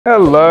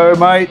Hello,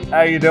 mate.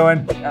 How you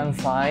doing? I'm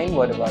fine.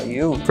 What about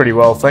you? Pretty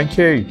well, thank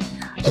you.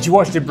 Did you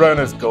watch De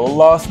Bruyne's goal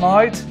last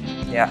night?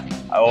 Yeah.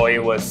 Oh, he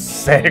was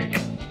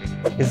sick.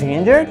 Is he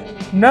injured?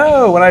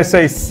 No, when I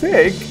say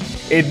sick,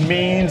 it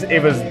means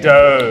it was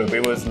dope.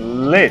 It was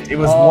lit. It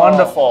was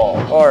wonderful.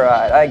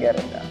 Alright, I get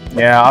it now.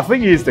 Yeah, I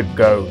think he's the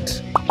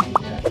GOAT.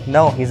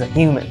 No, he's a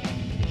human.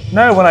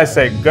 No, when I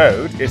say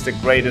GOAT, it's the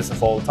greatest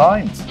of all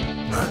times.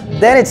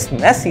 Then it's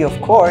Messi, of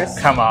course.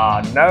 Come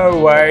on, no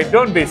way.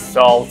 Don't be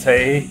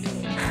salty.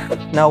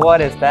 Now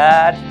what is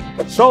that?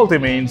 Salty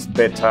means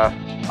bitter.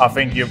 I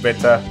think you're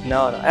bitter.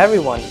 No,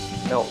 everyone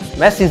knows.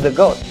 Messi's the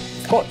GOAT,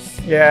 of course.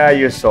 Yeah,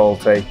 you're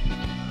salty.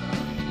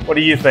 What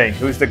do you think?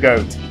 Who's the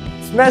GOAT?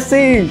 It's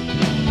Messi!